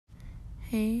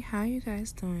Hey, how you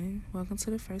guys doing? Welcome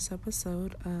to the first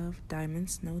episode of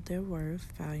Diamonds Know Their Worth,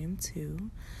 Volume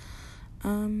 2.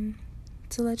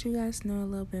 To let you guys know a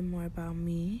little bit more about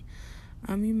me,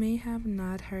 you may have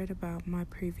not heard about my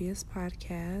previous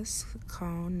podcast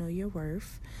called Know Your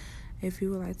Worth. If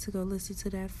you would like to go listen to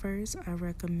that first, I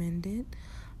recommend it.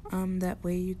 That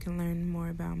way you can learn more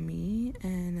about me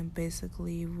and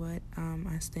basically what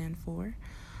I stand for.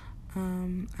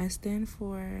 I stand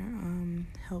for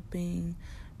helping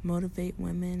motivate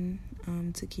women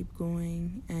to keep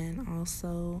going and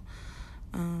also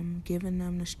giving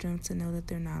them the strength to know that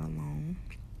they're not alone.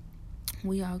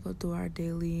 We all go through our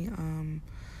daily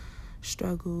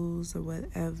struggles or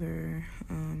whatever.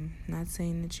 Not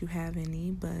saying that you have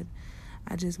any, but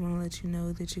I just want to let you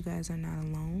know that you guys are not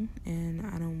alone, and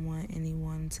I don't want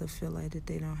anyone to feel like that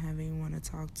they don't have anyone to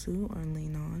talk to or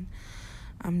lean on.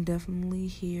 I'm definitely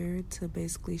here to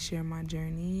basically share my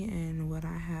journey and what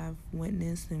I have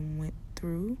witnessed and went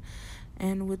through.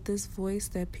 And with this voice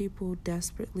that people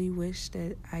desperately wish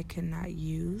that I cannot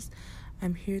use,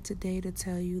 I'm here today to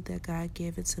tell you that God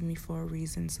gave it to me for a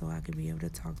reason so I can be able to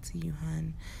talk to you,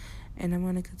 hun. And I'm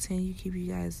going to continue to keep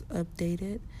you guys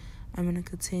updated. I'm going to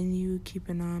continue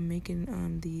keeping on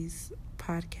making these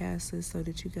podcasts so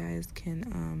that you guys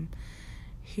can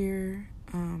hear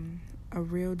a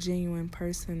real genuine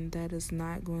person that is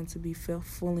not going to be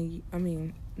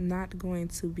not going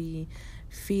to be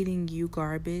feeding you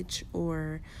garbage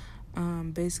or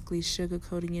basically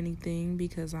sugarcoating anything,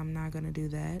 because I'm not going to do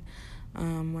that.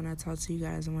 When I talk to you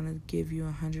guys, I want to give you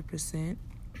 100%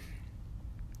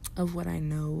 of what I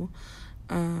know,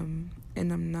 and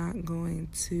I'm not going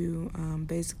to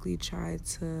basically try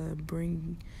to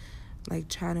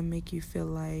make you feel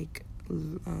like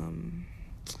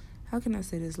how can I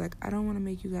say this? I don't want to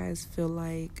make you guys feel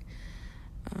like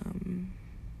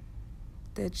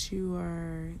that you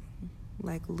are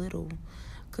little,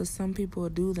 because some people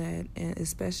do that, and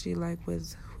especially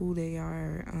with who they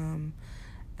are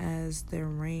as their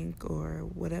rank or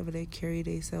whatever they carry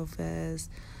themselves as.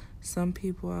 Some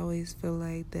people always feel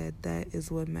like that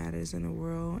is what matters in the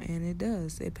world, and it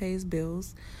does. It pays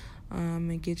bills.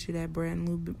 And gets you that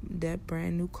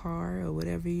brand new car or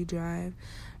whatever you drive.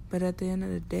 But at the end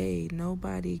of the day,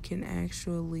 nobody can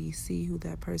actually see who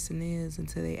that person is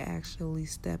until they actually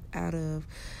step out of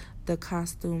the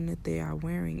costume that they are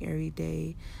wearing every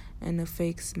day and the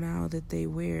fake smile that they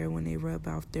wear when they rub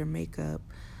off their makeup.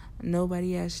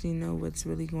 Nobody actually knows what's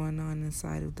really going on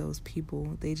inside of those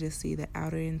people. They just see the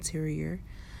outer interior.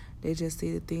 They just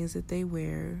see the things that they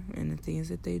wear and the things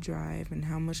that they drive and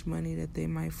how much money that they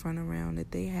might front around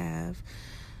that they have.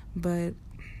 But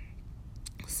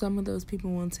some of those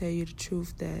people won't tell you the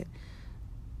truth, that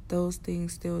those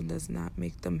things still does not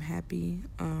make them happy.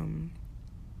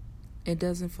 It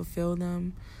doesn't fulfill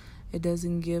them. It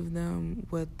doesn't give them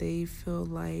what they feel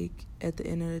like at the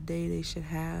end of the day they should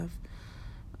have.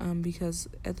 Because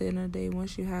at the end of the day,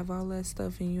 once you have all that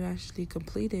stuff and you actually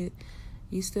complete it,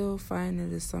 you still find that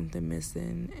there's something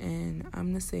missing. And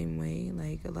I'm the same way.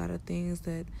 A lot of things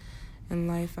that in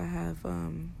life I have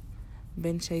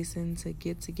been chasing to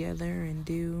get together and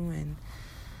do, and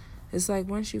it's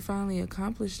once you finally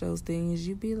accomplish those things,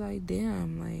 you be like,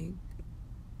 damn,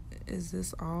 is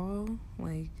this all?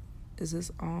 Is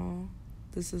this all?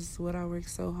 This is what I worked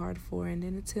so hard for. And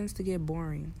then it tends to get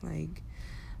boring.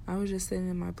 I was just sitting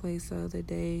in my place the other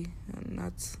day,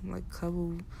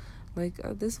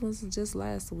 this was just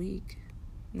last week.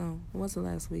 No, it wasn't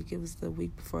last week. It was the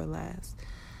week before last.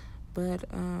 But,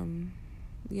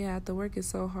 I have to work it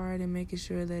so hard and making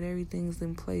sure that everything's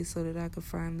in place so that I can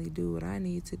finally do what I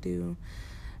need to do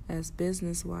as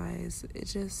business-wise. You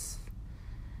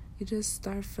just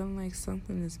start feeling like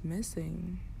something is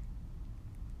missing.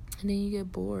 And then you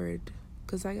get bored,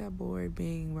 because I got bored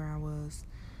being where I was.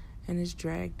 And it's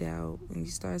dragged out, and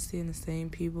you start seeing the same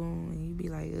people, and you be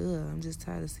like, ugh, I'm just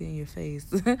tired of seeing your face.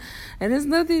 And it's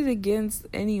nothing against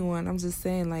anyone. I'm just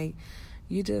saying,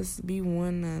 you just be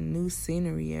wanting a new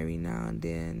scenery every now and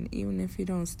then. Even if you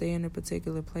don't stay in a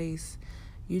particular place,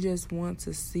 you just want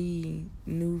to see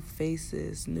new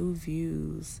faces, new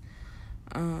views,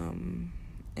 and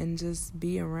just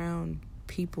be around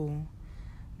people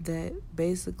that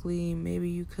basically maybe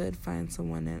you could find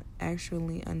someone that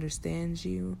actually understands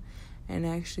you and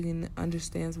actually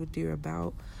understands what you're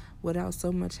about without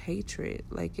so much hatred.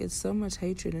 It's so much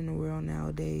hatred in the world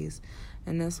nowadays,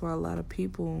 and that's why a lot of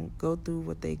people go through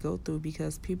what they go through,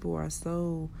 because people are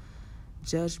so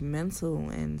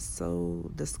judgmental and so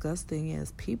disgusting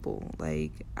as people.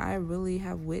 I really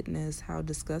have witnessed how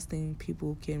disgusting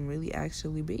people can really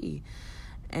actually be.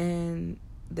 And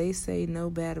they say no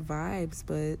bad vibes,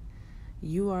 but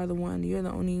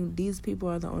These people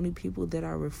are the only people that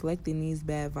are reflecting these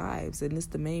bad vibes. And it's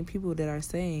the main people that are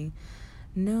saying,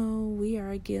 no, we are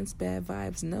against bad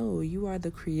vibes. No, you are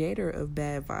the creator of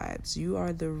bad vibes. You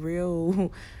are the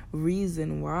real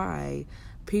reason why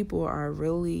people are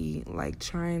really like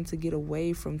trying to get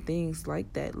away from things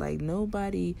like that. Like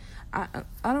nobody, I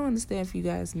don't understand if you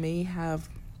guys may have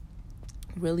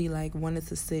really like wanted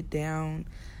to sit down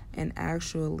and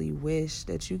actually wish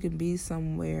that you could be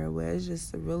somewhere where it's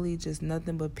just really just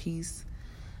nothing but peace,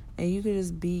 and you could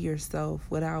just be yourself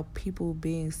without people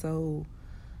being so,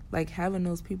 like, having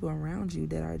those people around you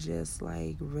that are just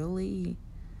like really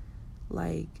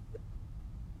like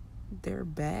they're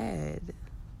bad.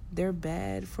 They're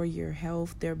bad for your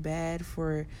health. They're bad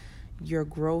for your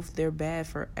growth. They're bad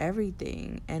for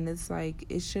everything. And it's like,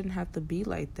 it shouldn't have to be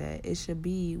like that. It should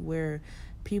be where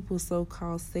people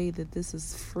so-called say that this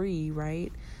is free,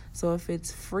 right? So if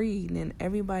it's free, then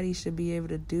everybody should be able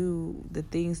to do the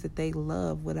things that they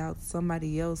love without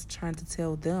somebody else trying to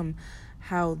tell them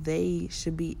how they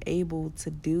should be able to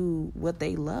do what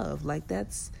they love. Like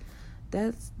that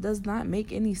does not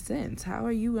make any sense. How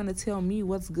are you going to tell me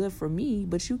what's good for me,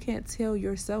 but you can't tell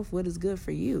yourself what is good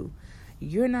for you?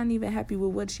 You're not even happy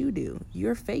with what you do.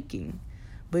 You're faking,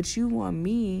 but you want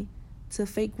me to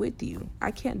fake with you.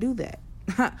 I can't do that.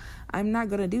 I'm not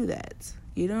going to do that.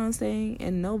 You know what I'm saying?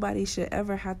 And nobody should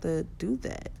ever have to do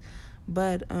that.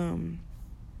 But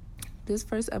this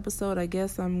first episode, I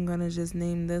guess I'm going to just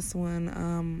name this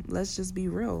one, Let's Just Be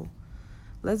Real.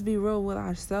 Let's be real with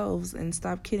ourselves and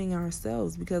stop kidding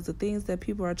ourselves, because the things that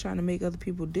people are trying to make other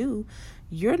people do,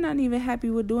 you're not even happy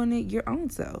with doing it your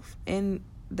own self. And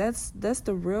that's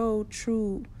the real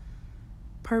true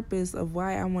purpose of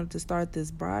why I wanted to start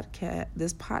this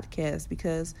podcast,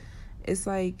 because it's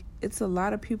like, it's a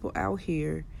lot of people out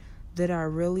here that are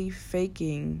really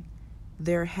faking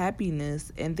their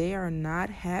happiness, and they are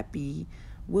not happy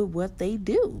with what they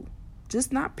do.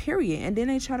 Just not, period. And then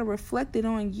they try to reflect it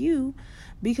on you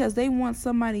because they want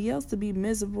somebody else to be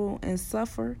miserable and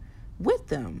suffer with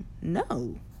them.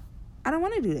 No, I don't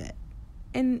want to do that.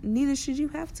 And neither should you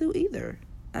have to either.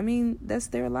 I mean, that's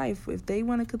their life. If they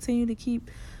want to continue to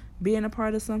keep being a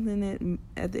part of something that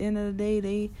at the end of the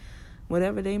day,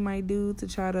 whatever they might do to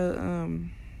try to,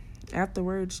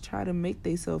 afterwards try to make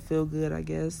themselves feel good, I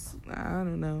guess. I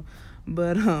don't know.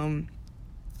 But I'm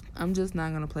just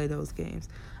not going to play those games.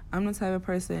 I'm the type of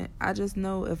person, I just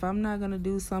know if I'm not going to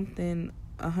do something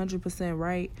 100%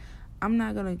 right, I'm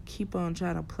not going to keep on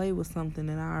trying to play with something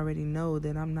that I already know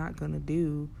that I'm not going to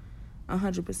do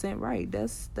 100% right.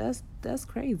 That's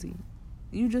crazy.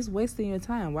 You just wasting your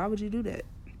time. Why would you do that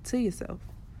to yourself?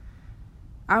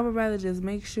 I would rather just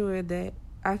make sure that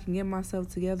I can get myself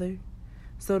together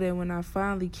so that when I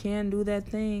finally can do that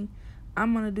thing,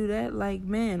 I'm going to do that like,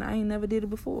 man, I ain't never did it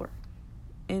before.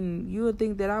 And you would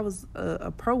think that I was a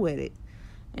pro at it.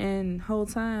 And whole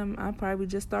time, I probably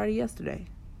just started yesterday.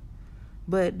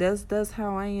 But that's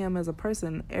how I am as a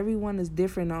person. Everyone is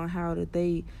different on how that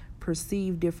they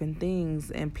perceive different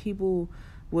things. And people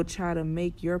will try to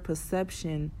make your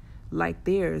perception like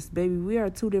theirs. Baby, we are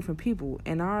two different people.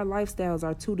 And our lifestyles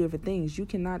are two different things. You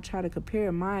cannot try to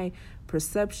compare my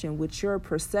perception with your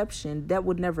perception. That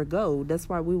would never go. That's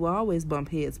why we will always bump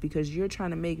heads, because you're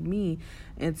trying to make me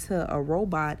into a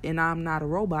robot, and I'm not a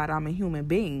robot. I'm a human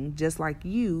being just like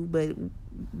you, but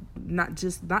not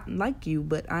like you,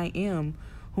 but I am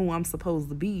who I'm supposed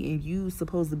to be, and you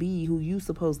supposed to be who you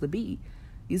supposed to be.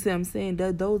 You see what I'm saying?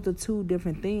 Those are two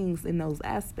different things in those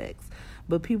aspects.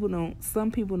 But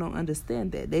some people don't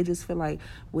understand that. They just feel like,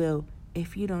 well,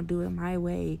 if you don't do it my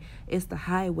way, it's the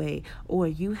highway, or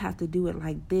you have to do it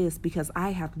like this because I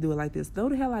have to do it like this. No,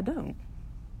 the hell I don't.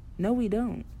 No, we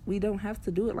don't. We don't have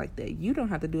to do it like that. You don't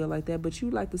have to do it like that, but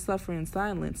you like to suffer in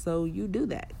silence, so you do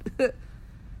that.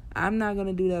 I'm not going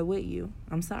to do that with you.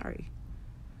 I'm sorry.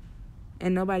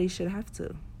 And nobody should have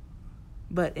to.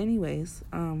 But anyways,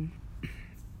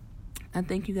 I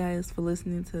thank you guys for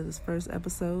listening to this first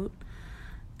episode.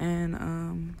 And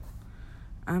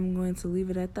I'm going to leave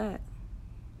it at that.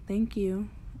 Thank you,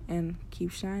 and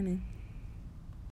keep shining.